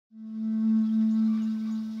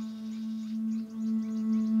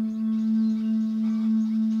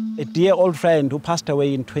a dear old friend who passed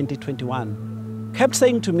away in 2021, kept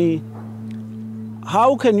saying to me,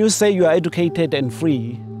 how can you say you are educated and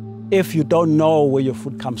free if you don't know where your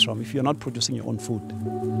food comes from, if you're not producing your own food?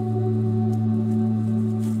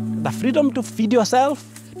 The freedom to feed yourself,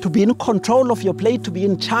 to be in control of your plate, to be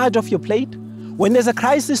in charge of your plate. When there's a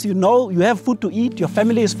crisis, you know you have food to eat, your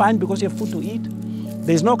family is fine because you have food to eat.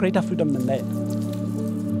 There's no greater freedom than that.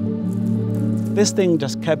 This thing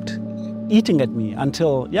just kept eating at me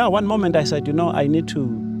until, one moment I said, I need to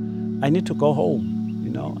go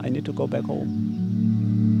home, I need to go back home.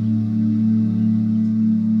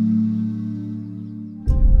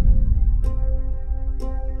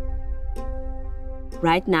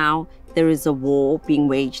 Right now, there is a war being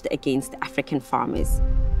waged against African farmers.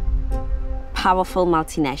 Powerful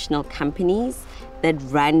multinational companies that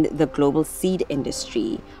run the global seed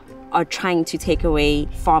industry are trying to take away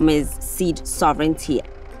farmers' seed sovereignty.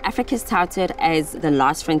 Africa is touted as the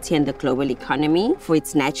last frontier in the global economy for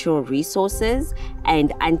its natural resources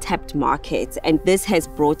and untapped markets, and this has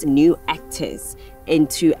brought new actors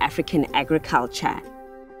into African agriculture.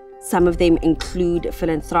 Some of them include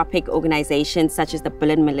philanthropic organizations such as the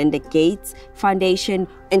Bill and Melinda Gates Foundation.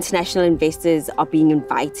 International investors are being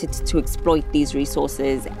invited to exploit these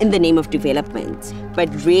resources in the name of development.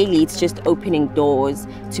 But really, it's just opening doors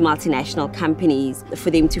to multinational companies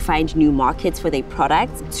for them to find new markets for their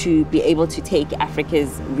products, to be able to take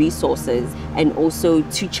Africa's resources and also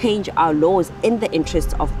to change our laws in the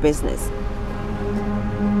interest of business.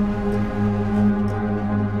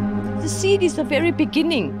 The seed is the very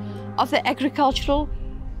beginning of the agricultural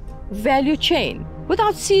value chain.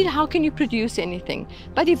 Without seed, how can you produce anything?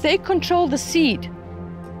 But if they control the seed,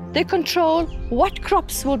 they control what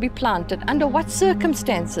crops will be planted, under what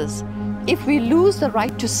circumstances. If we lose the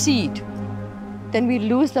right to seed, then we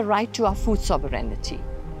lose the right to our food sovereignty,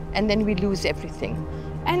 and then we lose everything.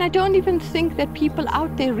 And I don't even think that people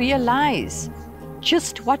out there realize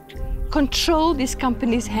just what control these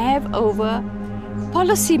companies have over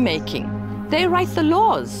policy making. They write the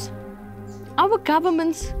laws. Our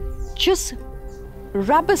governments just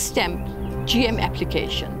rubber stamp GM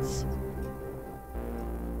applications.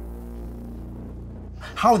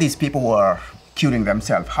 How these people were curing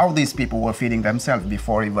themselves, how these people were feeding themselves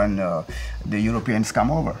before even the Europeans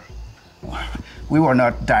come over. We were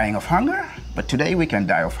not dying of hunger, but today we can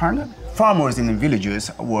die of hunger. Farmers in the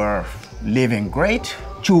villages were living great,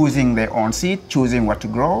 choosing their own seed, choosing what to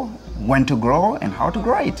grow, when to grow, and how to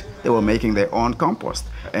grow it. They were making their own compost.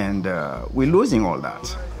 And we're losing all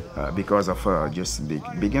that because of just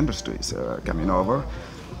big industries coming over,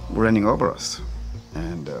 running over us.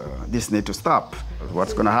 And this needs to stop.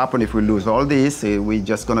 What's going to happen if we lose all this? We're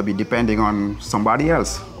just going to be depending on somebody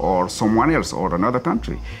else or someone else or another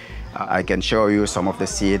country. I can show you some of the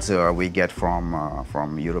seeds we get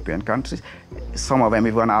from European countries. Some of them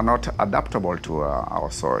even are not adaptable to our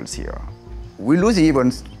soils here. We lose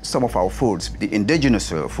even some of our foods, the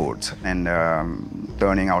indigenous foods, and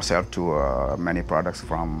turning ourselves to many products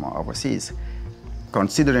from overseas.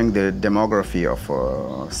 Considering the demography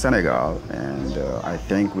of Senegal, and I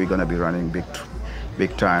think we're going to be running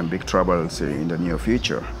big troubles in the near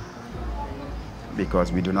future,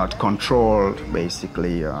 because we do not control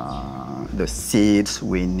basically the seeds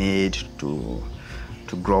we need to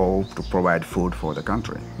grow, to provide food for the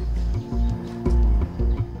country.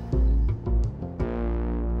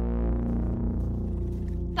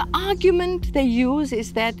 The argument they use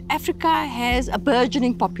is that Africa has a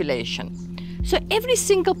burgeoning population. So every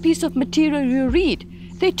single piece of material you read,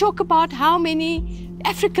 they talk about how many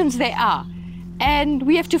Africans there are. And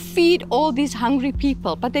we have to feed all these hungry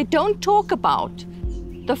people. But they don't talk about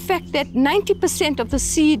the fact that 90% of the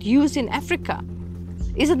seed used in Africa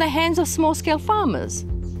is in the hands of small-scale farmers.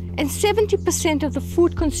 And 70% of the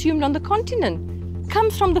food consumed on the continent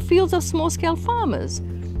comes from the fields of small-scale farmers.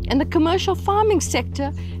 And the commercial farming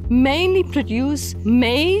sector mainly produce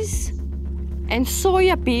maize and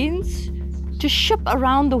soya beans to ship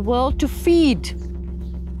around the world to feed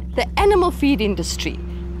the animal feed industry.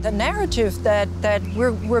 The narrative that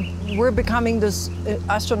we're becoming this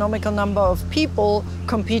astronomical number of people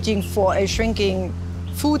competing for a shrinking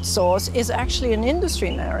food source is actually an industry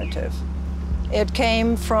narrative. It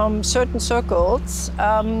came from certain circles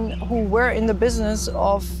who were in the business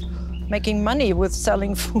of making money with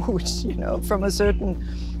selling food,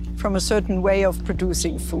 from a certain way of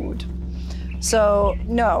producing food. So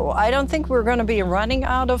no, I don't think we're going to be running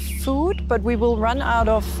out of food, but we will run out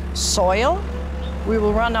of soil, we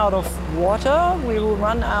will run out of water, we will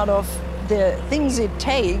run out of the things it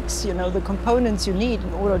takes, the components you need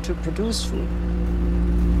in order to produce food.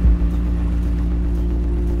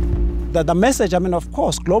 the message, I mean, of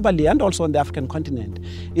course, globally and also on the African continent,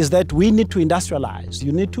 is that we need to industrialize.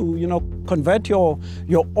 You need to, convert your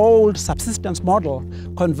old subsistence model,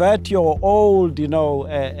 convert your old,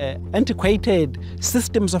 antiquated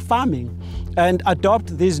systems of farming, and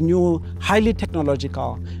adopt these new, highly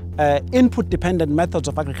technological, input-dependent methods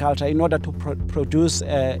of agriculture in order to produce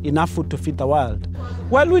enough food to feed the world.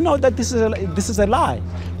 Well, we know that this is a lie,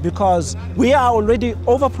 because we are already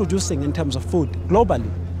overproducing in terms of food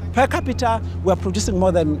globally. Per capita, we are producing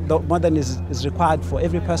more than is required for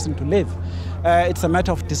every person to live. It's a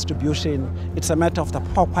matter of distribution. It's a matter of the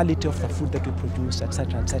poor quality of the food that we produce,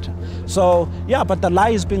 etc., etc. So, yeah, but the lie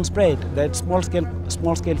is being spread that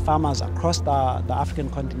small-scale farmers across the African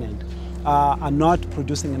continent are not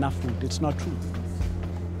producing enough food. It's not true.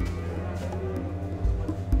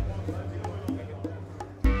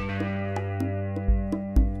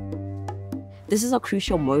 This is a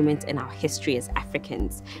crucial moment in our history as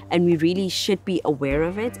Africans, and we really should be aware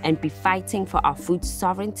of it and be fighting for our food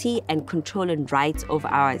sovereignty and control and rights over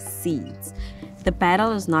our seeds. The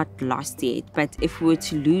battle is not lost yet, but if we were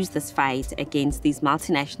to lose this fight against these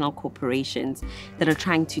multinational corporations that are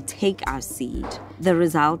trying to take our seed, the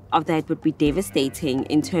result of that would be devastating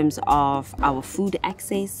in terms of our food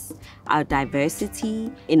access, our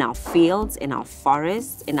diversity in our fields, in our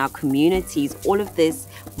forests, in our communities. All of this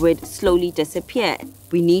would slowly disappear.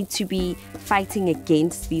 We need to be fighting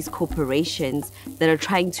against these corporations that are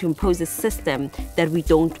trying to impose a system that we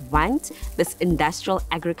don't want. This industrial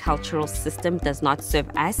agricultural system does not serve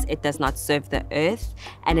us, it does not serve the earth,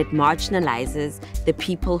 and it marginalizes the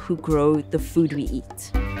people who grow the food we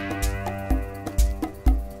eat.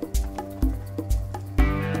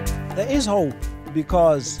 There is hope,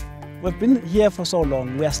 because we've been here for so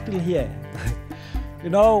long, we are still here.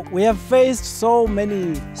 We have faced so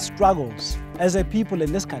many struggles as a people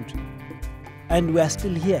in this country, and we are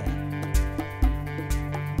still here.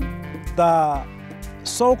 The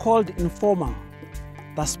so-called informal,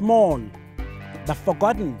 the small, the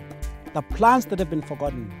forgotten, the plants that have been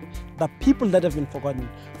forgotten, the people that have been forgotten.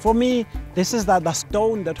 For me, this is the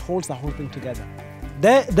stone that holds the whole thing together.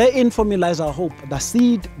 Therein for me lies our hope, the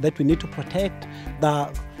seed that we need to protect,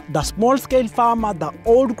 the small-scale farmer, the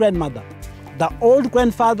old grandmother, the old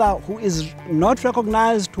grandfather who is not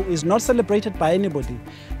recognized, who is not celebrated by anybody.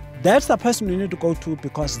 That's the person we need to go to,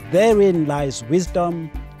 because therein lies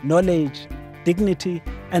wisdom, knowledge, dignity,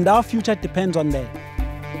 and our future depends on that.